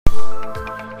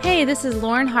Hey, this is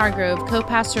Lauren Hargrove,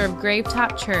 co-pastor of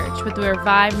Gravetop Church with the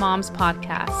Revive Moms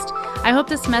podcast. I hope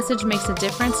this message makes a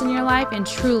difference in your life and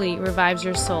truly revives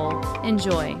your soul.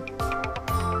 Enjoy.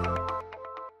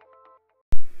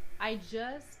 I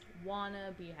just want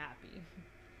to be happy.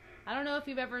 I don't know if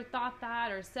you've ever thought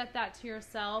that or said that to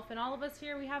yourself, and all of us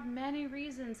here, we have many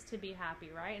reasons to be happy,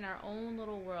 right, in our own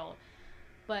little world.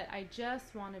 But I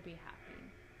just want to be happy.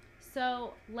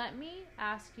 So let me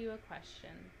ask you a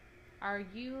question. Are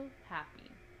you happy?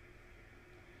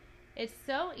 It's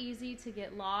so easy to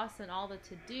get lost in all the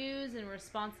to-dos and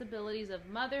responsibilities of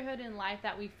motherhood and life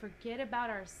that we forget about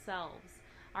ourselves,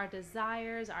 our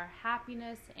desires, our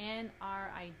happiness, and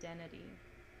our identity.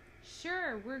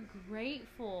 Sure, we're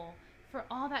grateful for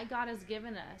all that God has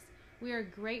given us. We are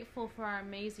grateful for our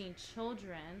amazing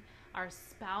children, our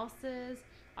spouses,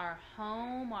 our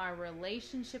home, our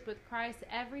relationship with Christ,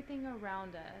 everything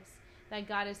around us that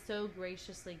God has so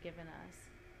graciously given us.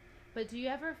 But do you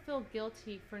ever feel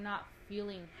guilty for not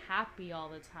feeling happy all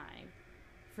the time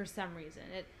for some reason?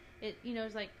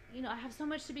 It's like, I have so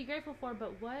much to be grateful for,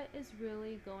 but what is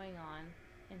really going on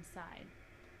inside?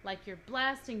 Like you're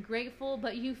blessed and grateful,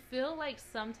 but you feel like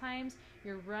sometimes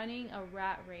you're running a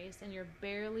rat race and you're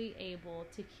barely able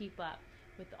to keep up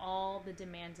with all the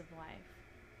demands of life.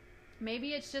 Maybe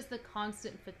it's just the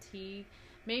constant fatigue.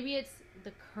 Maybe it's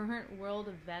the current world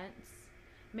events.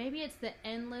 Maybe it's the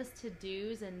endless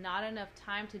to-dos and not enough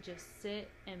time to just sit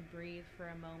and breathe for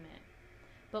a moment.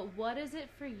 But what is it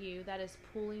for you that is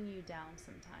pulling you down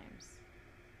sometimes?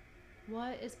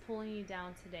 What is pulling you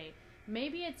down today?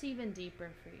 Maybe it's even deeper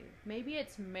for you. Maybe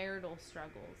it's marital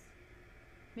struggles.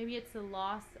 Maybe it's the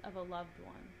loss of a loved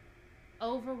one.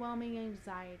 Overwhelming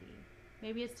anxiety.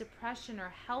 Maybe it's depression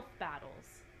or health battles.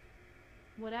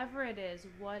 Whatever it is,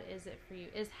 what is it for you?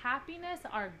 Is happiness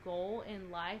our goal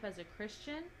in life as a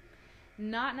Christian?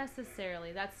 Not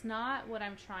necessarily. That's not what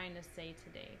I'm trying to say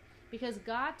today. Because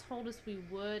God told us we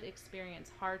would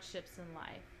experience hardships in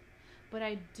life. But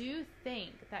I do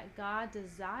think that God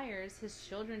desires His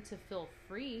children to feel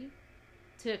free,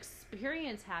 to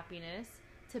experience happiness,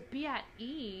 to be at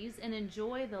ease and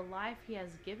enjoy the life He has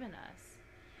given us.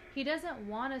 He doesn't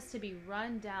want us to be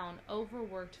run down,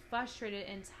 overworked, frustrated,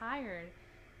 and tired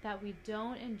that we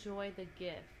don't enjoy the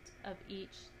gift of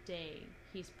each day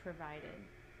He's provided.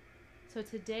 So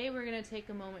today we're going to take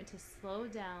a moment to slow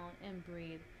down and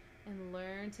breathe and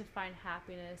learn to find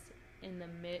happiness in the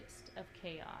midst of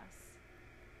chaos.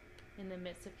 In the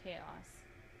midst of chaos.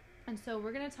 And so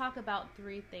we're going to talk about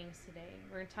three things today.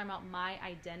 We're going to talk about my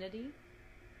identity.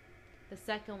 The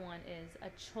second one is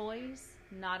a choice,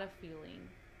 not a feeling.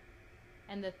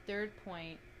 And the third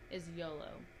point is YOLO.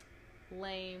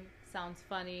 Lame, sounds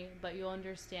funny, but you'll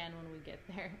understand when we get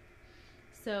there.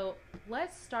 So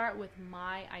let's start with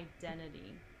my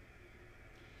identity.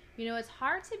 It's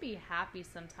hard to be happy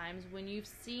sometimes when you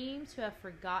seem to have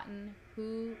forgotten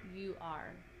who you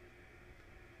are.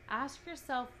 Ask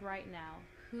yourself right now,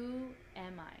 who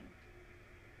am I?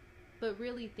 But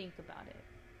really think about it.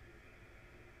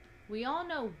 We all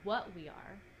know what we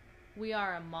are. We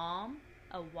are a mom,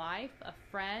 a wife, a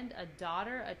friend, a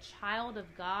daughter, a child of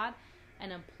God,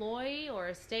 an employee or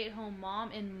a stay-at-home mom,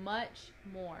 and much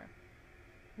more.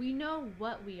 We know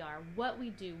what we are, what we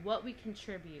do, what we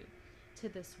contribute to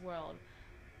this world.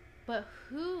 But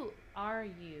who are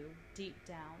you deep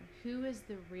down? Who is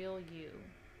the real you?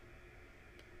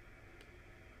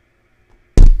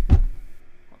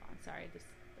 Hold on, sorry,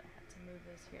 I have to move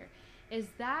this here. Is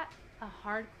that a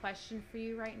hard question for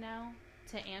you right now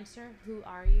to answer? Who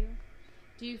are you?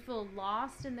 Do you feel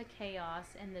lost in the chaos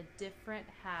and the different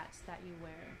hats that you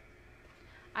wear?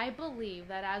 I believe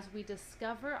that as we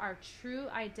discover our true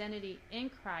identity in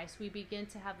Christ, we begin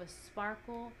to have a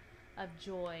sparkle of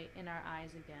joy in our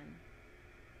eyes again.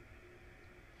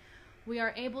 We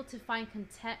are able to find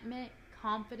contentment,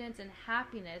 confidence, and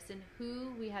happiness in who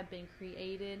we have been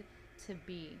created to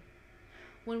be.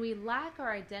 When we lack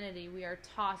our identity, we are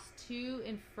tossed to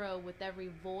and fro with every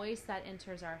voice that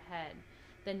enters our head,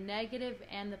 the negative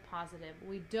and the positive.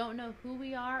 We don't know who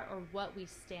we are or what we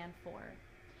stand for.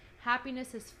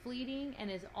 Happiness is fleeting and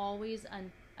is always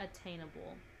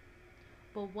unattainable.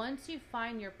 But once you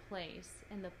find your place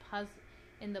in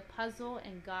the puzzle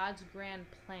and God's grand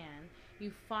plan,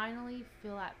 you finally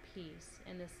feel at peace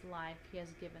in this life He has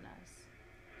given us.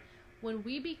 When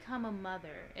we become a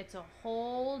mother, it's a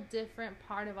whole different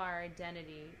part of our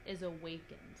identity is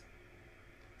awakened.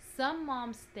 Some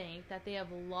moms think that they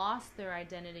have lost their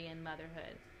identity in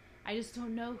motherhood. I just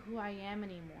don't know who I am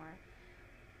anymore.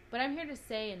 But I'm here to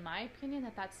say, in my opinion,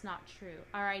 that that's not true.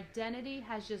 Our identity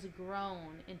has just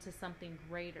grown into something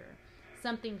greater,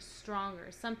 something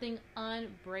stronger, something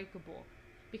unbreakable.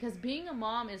 Because being a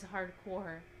mom is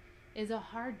hardcore, is a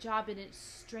hard job, and it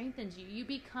strengthens you. You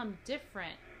become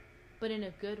different, but in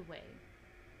a good way.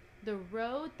 The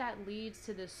road that leads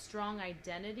to this strong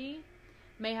identity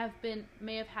may have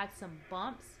had some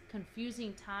bumps,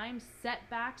 confusing times,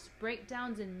 setbacks,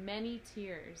 breakdowns, and many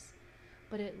tears,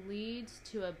 but it leads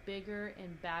to a bigger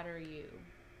and badder you.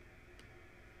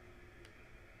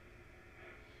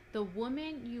 The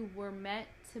woman you were meant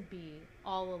to be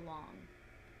all along.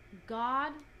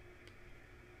 God,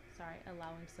 sorry,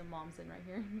 allowing some moms in right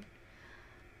here.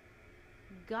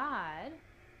 God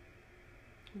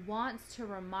wants to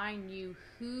remind you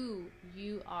who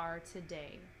you are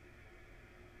today.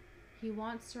 He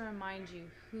wants to remind you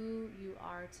who you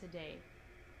are today.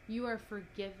 You are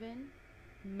forgiven,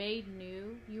 made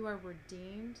new, you are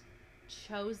redeemed,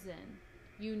 chosen,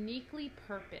 uniquely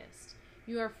purposed.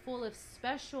 You are full of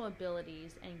special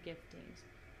abilities and giftings.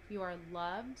 You are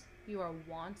loved, you are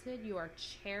wanted, you are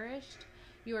cherished,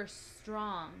 you are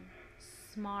strong,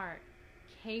 smart,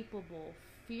 capable,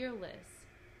 fearless,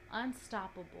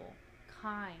 unstoppable,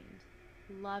 kind,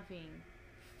 loving,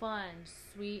 fun,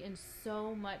 sweet, and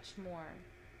so much more.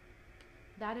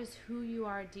 That is who you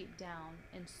are deep down,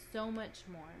 and so much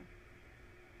more.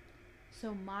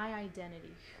 So my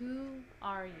identity, who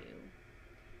are you?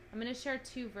 I'm going to share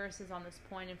 2 verses on this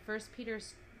point. In 1 Peter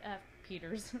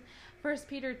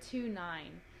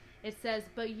 2:9, it says,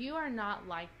 "But you are not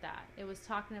like that." It was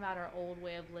talking about our old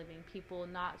way of living, people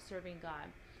not serving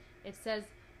God. It says,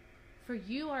 "For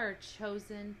you are a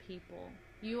chosen people.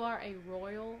 You are a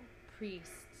royal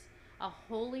priest, a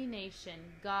holy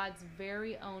nation, God's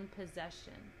very own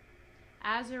possession.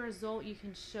 As a result, you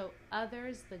can show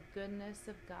others the goodness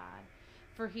of God.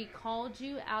 For he called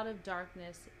you out of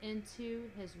darkness into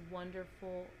his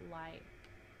wonderful light."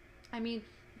 I mean,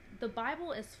 the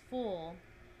Bible is full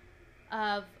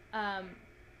of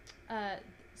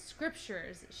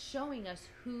scriptures showing us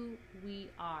who we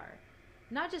are.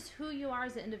 Not just who you are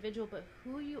as an individual, but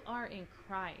who you are in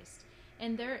Christ.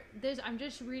 And I'm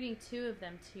just reading 2 of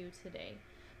them to you today.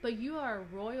 But you are a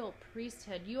royal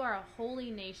priesthood. You are a holy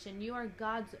nation. You are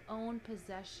God's own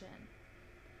possession.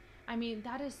 I mean,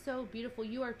 that is so beautiful.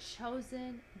 You are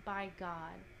chosen by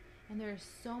God. And there is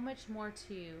so much more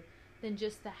to you than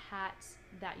just the hats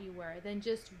that you wear, than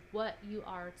just what you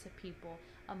are to people.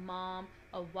 A mom,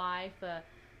 a wife,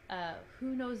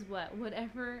 who knows what,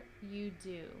 whatever you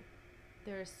do.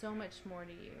 There is so much more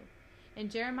to you. In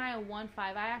Jeremiah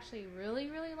 1:5, I actually really,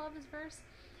 really love this verse.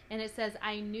 And it says,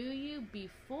 "I knew you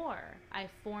before I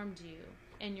formed you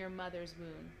in your mother's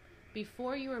womb.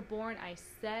 Before you were born, I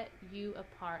set you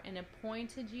apart and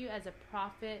appointed you as a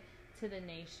prophet to the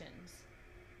nations."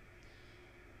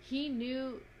 He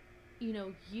knew,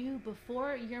 you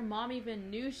before your mom even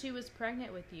knew she was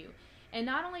pregnant with you. And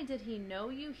not only did he know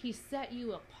you, he set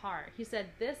you apart. He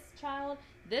said, this child,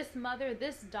 this mother,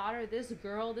 this daughter, this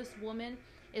girl, this woman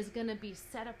is going to be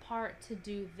set apart to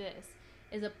do this,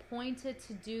 is appointed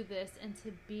to do this and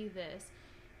to be this.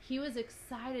 He was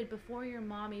excited before your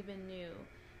mom even knew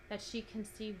that she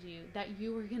conceived you, that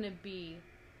you were going to be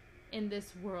in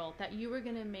this world, that you were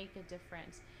going to make a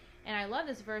difference. And I love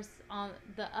this verse on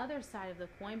the other side of the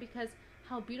coin, because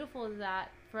how beautiful is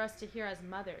that for us to hear as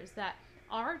mothers, that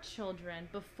our children,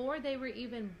 before they were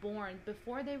even born,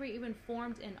 before they were even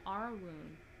formed in our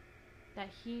womb, that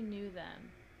he knew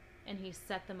them and he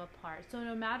set them apart. So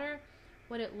no matter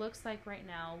what it looks like right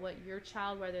now, what your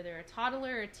child, whether they're a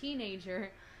toddler or a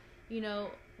teenager,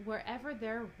 wherever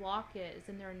their walk is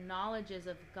and their knowledge is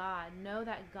of God, know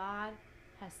that God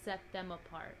has set them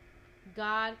apart.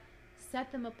 God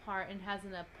set them apart and has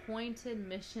an appointed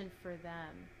mission for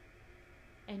them.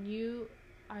 And you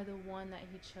are the one that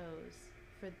he chose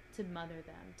to mother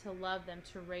them, to love them,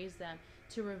 to raise them,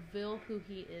 to reveal who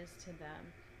he is to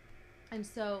them. And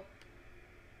so,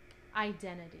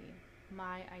 identity,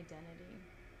 my identity.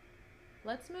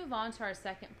 Let's move on to our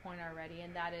second point already,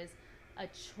 and that is a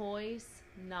choice,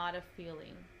 not a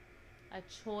feeling. A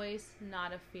choice,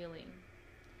 not a feeling.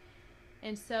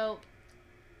 And so,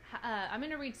 I'm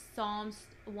going to read Psalms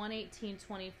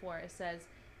 118:24. It says,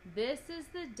 "This is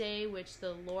the day which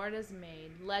the Lord has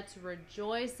made. Let's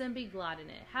rejoice and be glad in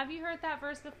it." Have you heard that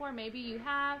verse before? Maybe you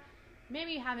have,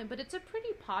 maybe you haven't, but it's a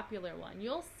pretty popular one.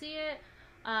 You'll see it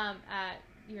at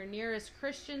your nearest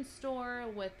Christian store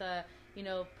with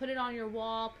put it on your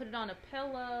wall, put it on a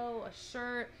pillow, a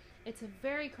shirt. It's a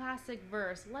very classic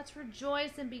verse. Let's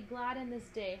rejoice and be glad in this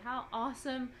day. How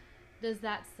awesome does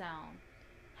that sound?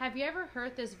 Have you ever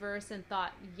heard this verse and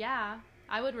thought, yeah,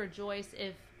 I would rejoice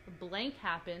if blank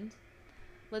happened?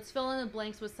 Let's fill in the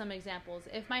blanks with some examples.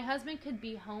 If my husband could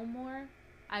be home more,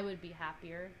 I would be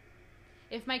happier.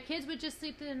 If my kids would just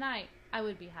sleep through the night, I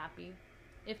would be happy.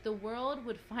 If the world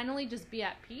would finally just be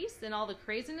at peace and all the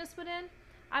craziness would end,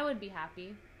 I would be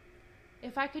happy.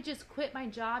 If I could just quit my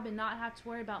job and not have to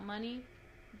worry about money,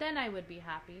 then I would be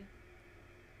happy.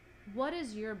 What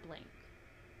is your blank?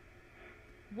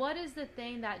 What is the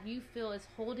thing that you feel is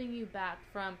holding you back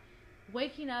from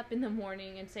waking up in the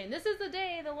morning and saying, this is the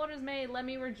day the Lord has made, let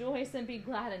me rejoice and be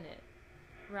glad in it,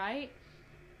 right?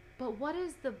 But what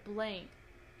is the blank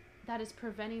that is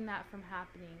preventing that from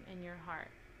happening in your heart?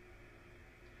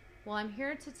 Well, I'm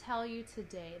here to tell you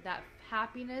today that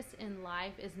happiness in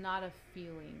life is not a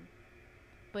feeling,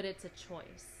 but it's a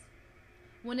choice.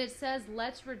 When it says,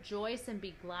 let's rejoice and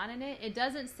be glad in it, it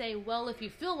doesn't say, well, if you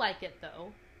feel like it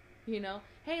though,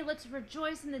 hey, let's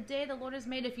rejoice in the day the Lord has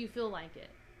made if you feel like it.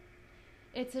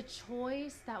 It's a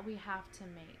choice that we have to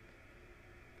make.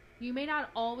 You may not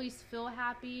always feel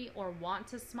happy or want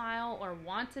to smile or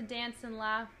want to dance and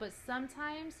laugh, but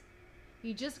sometimes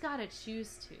you just gotta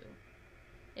choose to,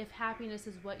 if happiness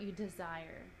is what you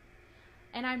desire.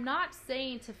 And I'm not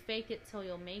saying to fake it till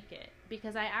you'll make it,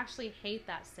 because I actually hate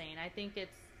that saying. I think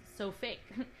it's so fake.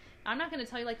 I'm not going to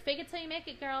tell you, fake it till you make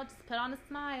it, girl. Just put on a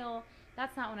smile.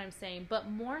 That's not what I'm saying. But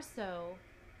more so,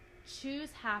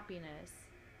 choose happiness,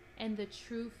 and the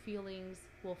true feelings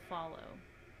will follow.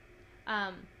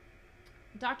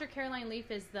 Dr. Caroline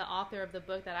Leaf is the author of the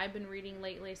book that I've been reading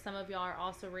lately. Some of y'all are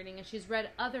also reading, and she's read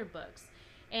other books.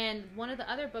 And one of the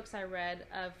other books I read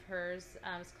of hers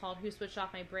is called Who Switched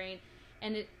Off My Brain.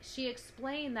 And she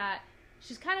explained that,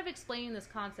 she's kind of explaining this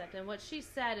concept. And what she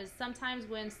said is sometimes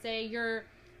when, say, you're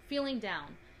feeling down,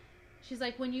 she's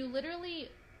like, when you literally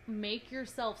make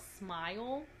yourself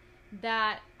smile,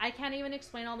 that I can't even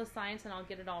explain all the science and I'll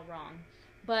get it all wrong.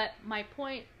 But my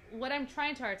point, what I'm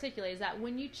trying to articulate is that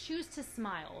when you choose to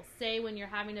smile, say when you're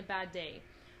having a bad day,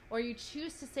 or you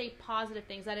choose to say positive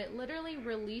things, that it literally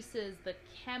releases the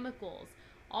chemicals,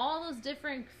 all those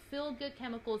different feel-good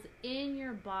chemicals in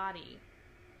your body.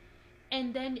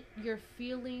 And then your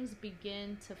feelings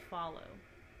begin to follow.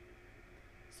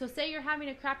 So say you're having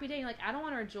a crappy day, you're like, I don't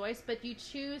want to rejoice, but you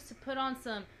choose to put on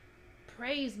some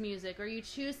praise music, or you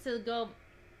choose to go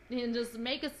and just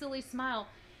make a silly smile,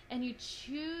 and you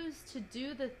choose to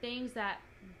do the things that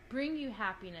bring you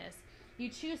happiness. You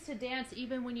choose to dance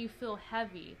even when you feel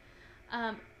heavy.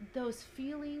 Those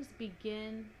feelings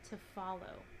begin to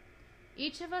follow.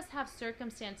 Each of us have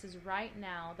circumstances right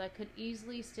now that could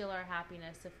easily steal our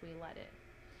happiness if we let it.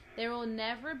 There will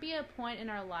never be a point in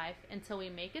our life until we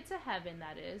make it to heaven,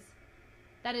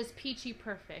 that is peachy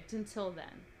perfect until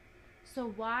then. So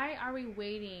why are we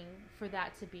waiting for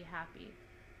that to be happy?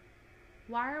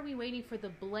 Why are we waiting for the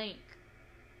blank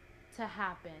to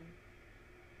happen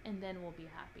and then we'll be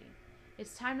happy?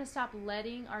 It's time to stop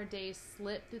letting our days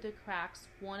slip through the cracks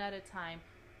one at a time,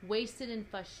 wasted in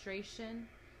frustration,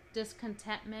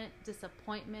 discontentment,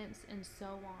 disappointments, and so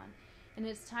on. And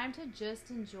it's time to just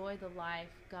enjoy the life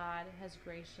God has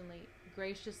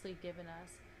graciously given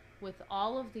us, with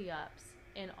all of the ups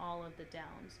and all of the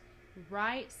downs,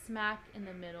 right smack in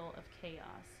the middle of chaos.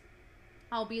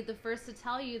 I'll be the first to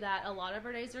tell you that a lot of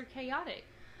our days are chaotic.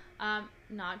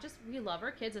 Not just, we love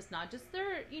our kids. It's not just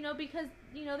they're, because,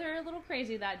 they're a little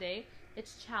crazy that day.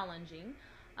 It's challenging.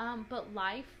 But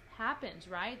life happens,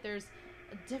 right? There's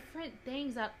different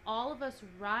things that all of us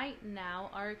right now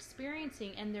are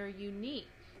experiencing, and they're unique.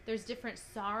 There's different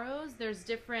sorrows, there's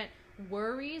different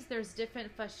worries, there's different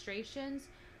frustrations.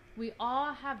 We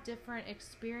all have different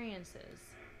experiences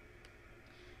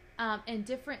and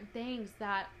different things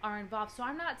that are involved. So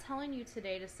I'm not telling you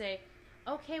today to say,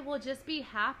 okay, well, just be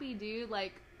happy, dude.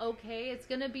 Okay, it's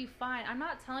gonna be fine. I'm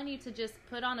not telling you to just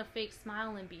put on a fake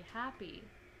smile and be happy.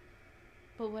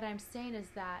 But what I'm saying is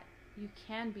that you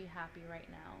can be happy right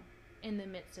now in the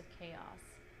midst of chaos.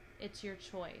 It's your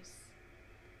choice.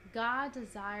 God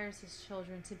desires his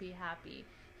children to be happy.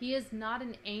 He is not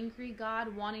an angry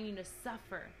God wanting you to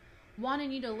suffer,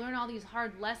 wanting you to learn all these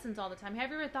hard lessons all the time. Have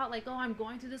you ever thought oh, I'm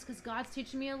going through this because God's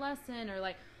teaching me a lesson? Or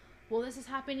well, this is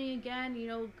happening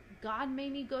again. God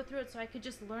made me go through it so I could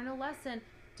just learn a lesson.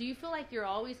 Do you feel like you're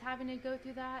always having to go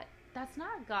through that? That's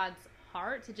not God's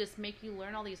heart, to just make you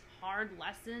learn all these hard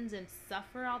lessons and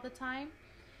suffer all the time.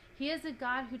 He is a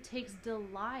God who takes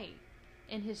delight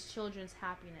in his children's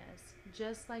happiness,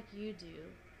 just like you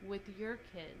do with your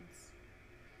kids.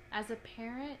 As a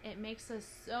parent, it makes us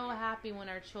so happy when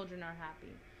our children are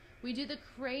happy. We do the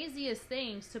craziest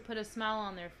things to put a smile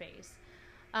on their face.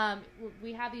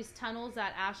 We have these tunnels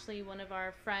that Ashley, one of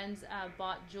our friends,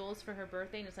 bought Jules for her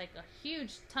birthday, and it's like a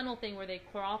huge tunnel thing where they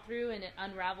crawl through and it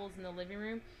unravels in the living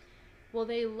room. Well,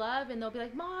 they love, and they'll be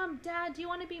like, Mom, Dad, do you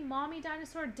want to be Mommy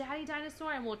Dinosaur, Daddy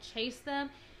Dinosaur? And we'll chase them.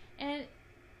 And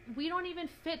we don't even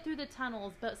fit through the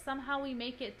tunnels, but somehow we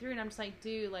make it through. And I'm just like,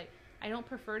 dude, like, I don't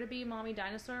prefer to be Mommy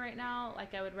Dinosaur right now.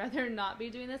 Like, I would rather not be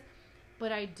doing this.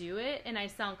 But I do it, and I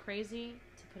sound crazy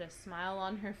to put a smile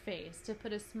on her face, to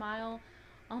put a smile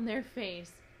on their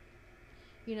face.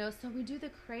 You know, so we do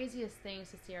the craziest things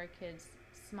to see our kids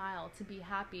smile, to be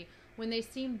happy. When they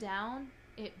seem down,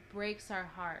 it breaks our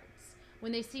hearts.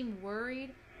 When they seem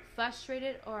worried,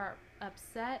 frustrated, or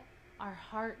upset, our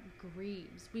heart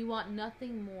grieves. We want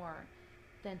nothing more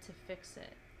than to fix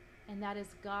it. And that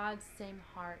is God's same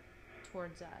heart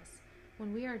towards us.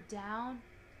 When we are down,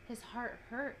 his heart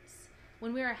hurts.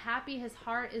 When we are happy, his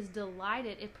heart is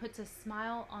delighted. It puts a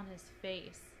smile on his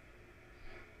face.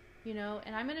 You know,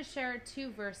 and I'm going to share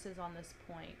 2 verses on this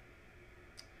point.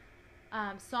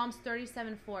 Psalms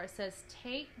 37:4 says,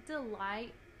 "Take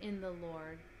delight in the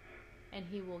Lord, and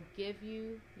he will give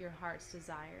you your heart's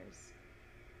desires."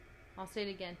 I'll say it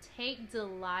again. Take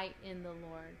delight in the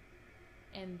Lord,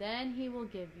 and then he will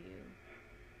give you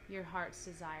your heart's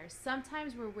desires.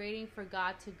 Sometimes we're waiting for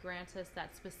God to grant us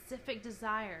that specific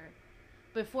desire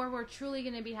before we're truly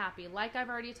going to be happy. Like I've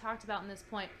already talked about in this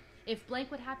point, if blank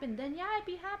would happen, then yeah, I'd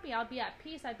be happy. I'll be at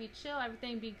peace. I'd be chill.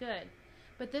 Everything would be good.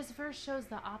 But this verse shows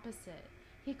the opposite.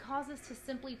 He calls us to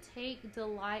simply take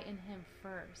delight in him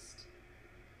first.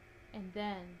 And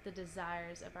then the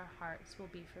desires of our hearts will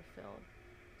be fulfilled.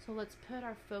 So let's put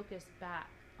our focus back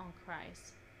on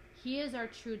Christ. He is our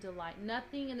true delight.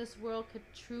 Nothing in this world could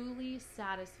truly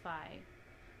satisfy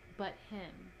but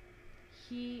him.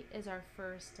 He is our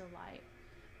first delight.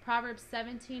 Proverbs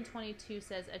 17:22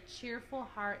 says, "A cheerful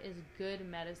heart is good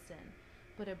medicine,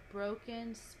 but a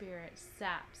broken spirit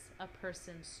saps a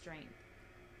person's strength."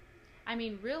 I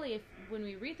mean, really, when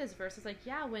we read this verse, it's like,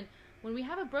 yeah, when we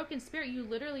have a broken spirit, you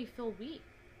literally feel weak.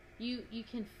 You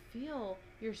can feel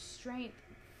your strength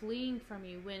fleeing from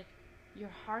you when your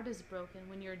heart is broken,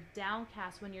 when you're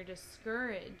downcast, when you're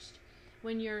discouraged,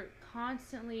 when you're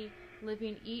constantly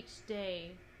living each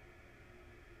day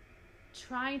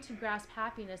trying to grasp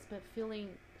happiness but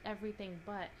feeling everything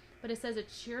but. But it says a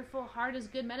cheerful heart is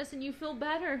good medicine. You feel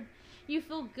better. You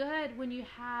feel good when you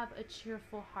have a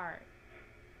cheerful heart.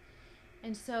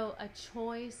 And so a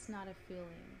choice, not a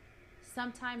feeling.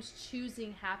 Sometimes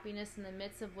choosing happiness in the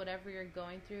midst of whatever you're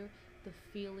going through, the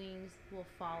feelings will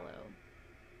follow.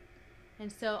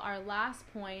 And so our last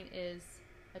point is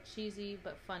a cheesy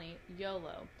but funny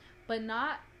YOLO. But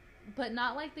not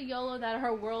like the YOLO that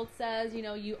our world says, you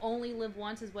know, you only live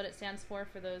once is what it stands for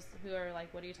those who are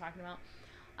like, what are you talking about?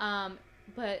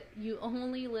 But you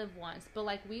only live once. But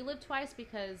like we live twice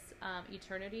because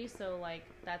eternity, so like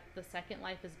that the second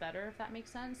life is better, if that makes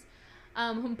sense.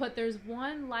 But there's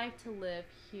one life to live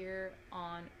here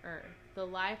on earth, the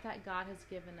life that God has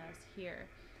given us here.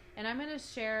 And I'm going to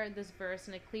share this verse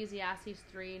in Ecclesiastes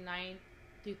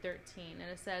 3:9-13. And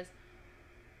it says,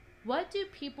 "What do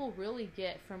people really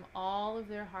get from all of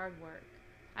their hard work?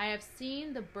 I have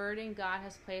seen the burden God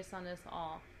has placed on us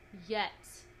all.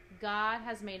 Yet, God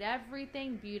has made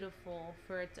everything beautiful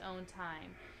for its own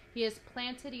time. He has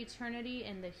planted eternity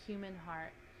in the human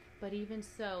heart. But even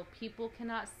so, people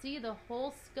cannot see the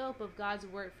whole scope of God's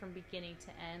work from beginning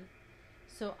to end.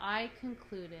 So I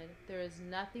concluded there is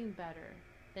nothing better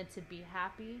than to be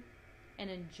happy and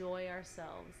enjoy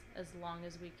ourselves as long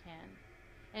as we can.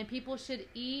 And people should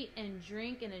eat and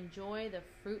drink and enjoy the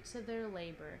fruits of their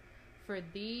labor, for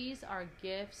these are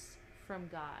gifts from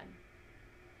God."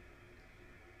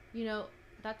 You know,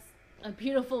 that's a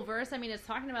beautiful verse. I mean, it's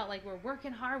talking about like we're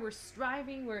working hard, we're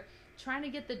striving, we're trying to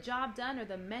get the job done, or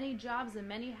the many jobs and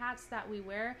many hats that we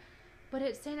wear. But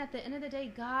it's saying at the end of the day,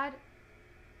 God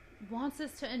wants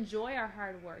us to enjoy our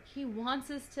hard work. He wants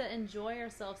us to enjoy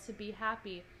ourselves, to be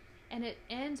happy. And it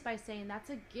ends by saying that's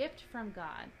a gift from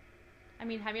God. I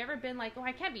mean, have you ever been like, oh,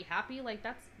 I can't be happy? Like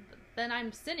then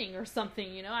I'm sinning or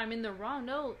something, you know, I'm in the wrong.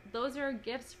 No, those are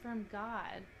gifts from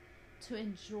God to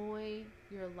enjoy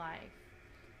your life.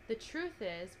 The truth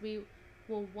is, we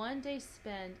will one day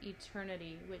spend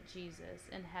eternity with Jesus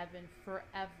in heaven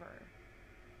forever.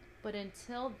 But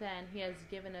until then, he has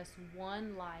given us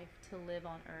one life to live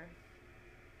on earth.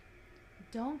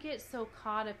 Don't get so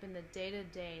caught up in the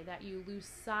day-to-day that you lose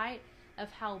sight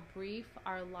of how brief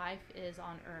our life is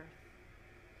on earth.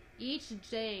 Each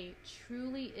day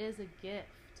truly is a gift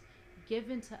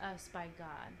given to us by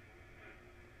God.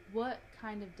 What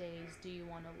kind of days do you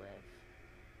want to live?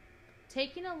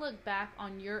 Taking a look back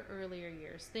on your earlier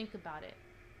years, think about it.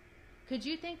 Could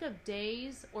you think of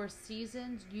days or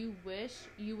seasons you wish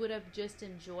you would have just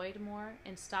enjoyed more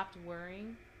and stopped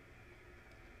worrying?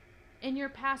 In your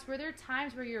past, were there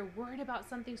times where you're worried about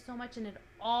something so much and it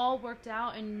all worked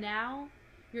out, and now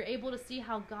you're able to see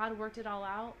how God worked it all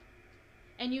out?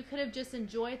 And you could have just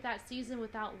enjoyed that season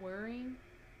without worrying?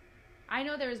 I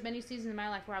know there was many seasons in my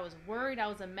life where I was worried, I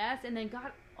was a mess, and then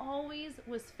God always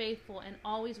was faithful and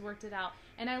always worked it out.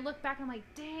 And I look back and I'm like,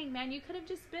 dang, man, you could have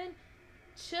just been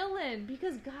chilling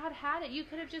because God had it. You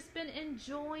could have just been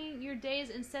enjoying your days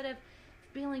instead of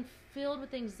feeling filled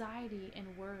with anxiety and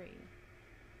worry.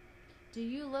 Do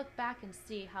you look back and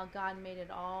see how God made it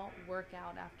all work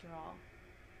out after all?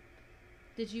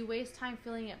 Did you waste time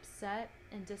feeling upset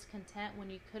and discontent when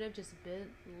you could have just been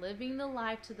living the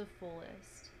life to the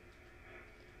fullest?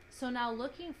 So now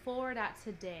looking forward at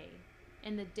today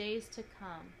and the days to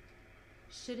come,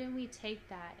 shouldn't we take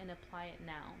that and apply it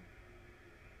now?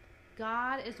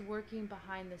 God is working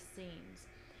behind the scenes.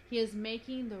 He is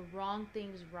making the wrong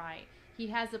things right. He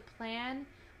has a plan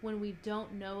when we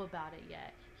don't know about it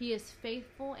yet. He is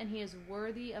faithful and He is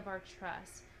worthy of our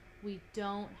trust. We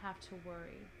don't have to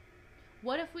worry.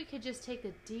 What if we could just take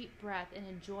a deep breath and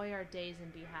enjoy our days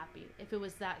and be happy, if it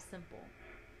was that simple?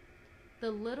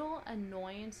 The little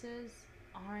annoyances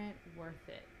aren't worth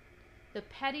it. The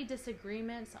petty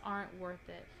disagreements aren't worth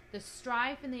it. The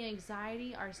strife and the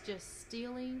anxiety are just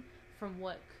stealing from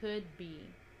what could be.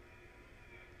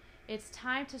 It's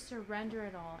time to surrender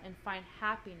it all and find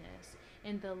happiness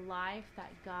in the life that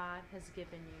God has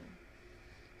given you.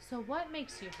 So what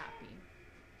makes you happy?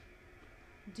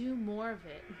 Do more of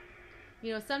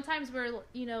it. Sometimes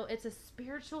it's a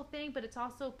spiritual thing, but it's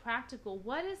also practical.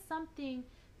 What is something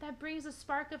that brings a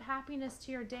spark of happiness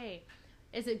to your day?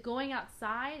 Is it going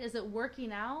outside? Is it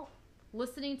working out?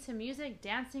 Listening to music?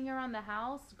 Dancing around the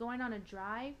house? Going on a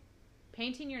drive?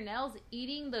 Painting your nails?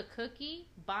 Eating the cookie?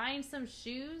 Buying some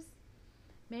shoes?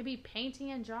 Maybe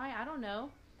painting and drawing? I don't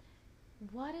know.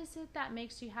 What is it that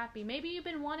makes you happy? Maybe you've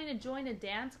been wanting to join a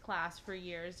dance class for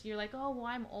years. You're like, oh, well,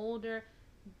 I'm older.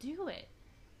 Do it.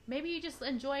 Maybe you just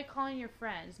enjoy calling your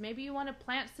friends. Maybe you want to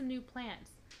plant some new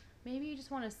plants. Maybe you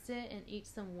just want to sit and eat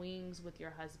some wings with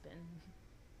your husband.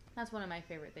 That's one of my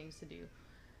favorite things to do.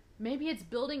 Maybe it's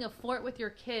building a fort with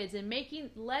your kids and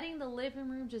letting the living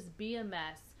room just be a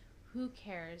mess. Who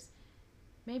cares?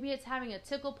 Maybe it's having a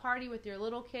tickle party with your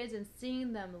little kids and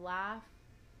seeing them laugh.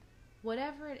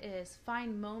 Whatever it is,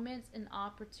 find moments and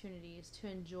opportunities to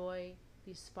enjoy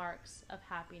these sparks of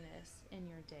happiness in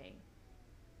your day.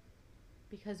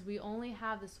 Because we only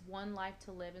have this one life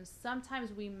to live, and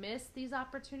sometimes we miss these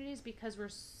opportunities because we're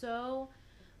so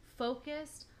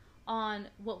focused on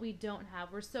what we don't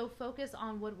have. We're so focused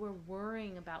on what we're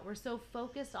worrying about. We're so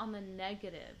focused on the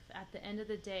negative at the end of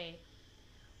the day.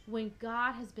 When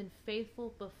God has been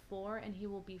faithful before and He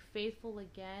will be faithful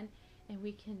again, and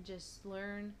we can just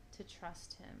learn to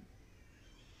trust Him.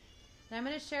 Now I'm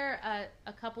going to share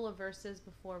a couple of verses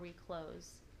before we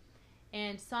close.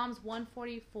 And Psalms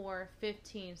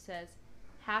 144:15 says,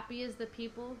 "Happy is the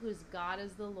people whose God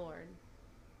is the Lord."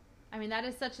 I mean, that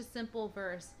is such a simple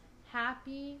verse.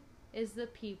 Happy is the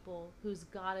people whose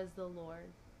God is the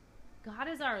Lord. God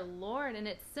is our Lord, and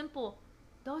it's simple.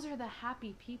 Those are the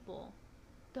happy people.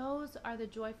 Those are the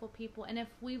joyful people. And if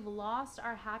we've lost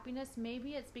our happiness,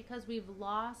 maybe it's because we've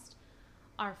lost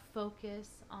our focus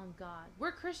on God.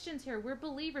 We're Christians here. We're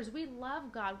believers. We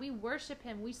love God. We worship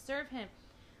Him. We serve Him.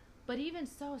 But even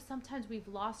so, sometimes we've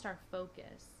lost our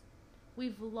focus.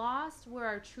 We've lost where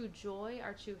our true joy,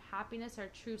 our true happiness, our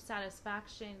true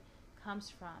satisfaction comes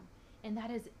from. And that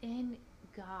is in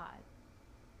God.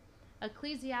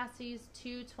 Ecclesiastes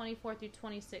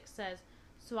 2:24-26 says,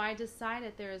 "So I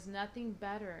decided there is nothing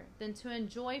better than to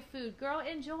enjoy food." Girl,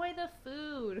 enjoy the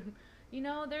food.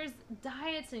 There's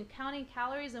diets and counting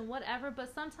calories and whatever, but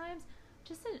sometimes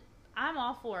I'm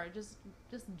all for it. Just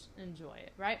enjoy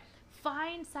it, right?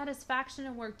 Find satisfaction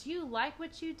in work. Do you like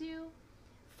what you do?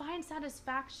 Find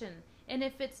satisfaction. And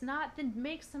if it's not, then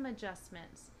make some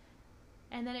adjustments.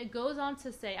 And then it goes on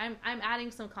to say, I'm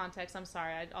adding some context. I'm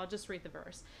sorry. I'll just read the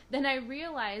verse. "Then I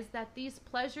realized that these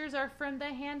pleasures are from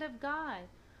the hand of God.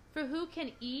 For who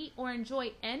can eat or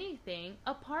enjoy anything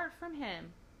apart from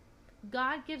Him?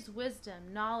 God gives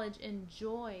wisdom, knowledge, and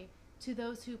joy to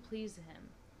those who please Him.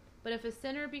 But if a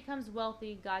sinner becomes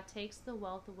wealthy, God takes the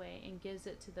wealth away and gives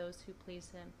it to those who please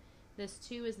Him. This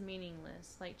too is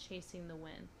meaningless, like chasing the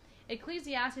wind."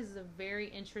 Ecclesiastes is a very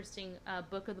interesting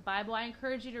book of the Bible. I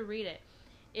encourage you to read it.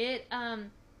 It's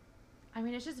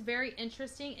just very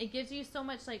interesting. It gives you so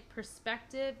much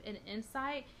perspective and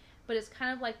insight, but it's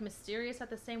kind of like mysterious at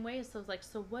the same way. So it's like,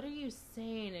 so what are you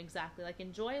saying exactly? Like,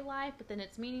 enjoy life, but then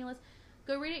it's meaningless.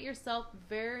 Go read it yourself.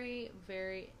 Very,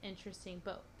 very interesting.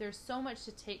 But there's so much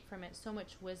to take from it, so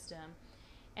much wisdom.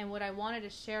 And what I wanted to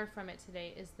share from it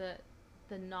today is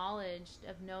the knowledge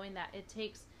of knowing that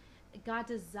God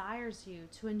desires you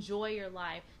to enjoy your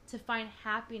life, to find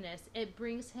happiness. It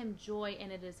brings him joy, and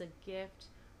it is a gift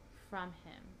from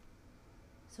him.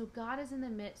 So God is in the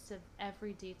midst of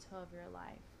every detail of your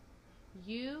life.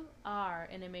 You are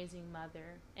an amazing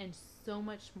mother and so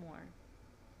much more.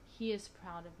 He is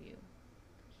proud of you.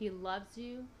 He loves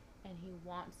you, and he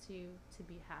wants you to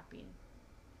be happy.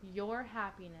 Your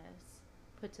happiness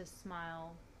puts a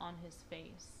smile on his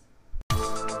face.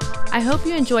 I hope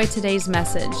you enjoyed today's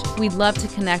message. We'd love to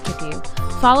connect with you.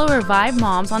 Follow Revive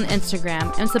Moms on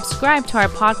Instagram and subscribe to our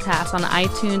podcast on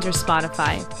iTunes or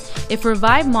Spotify. If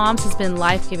Revive Moms has been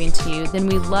life-giving to you, then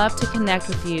we'd love to connect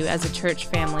with you as a church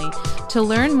family. To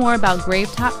learn more about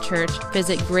Gravetop Church,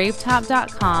 visit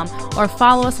gravetop.com or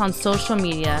follow us on social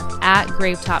media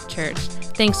 @Gravetop Church.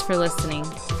 Thanks for listening.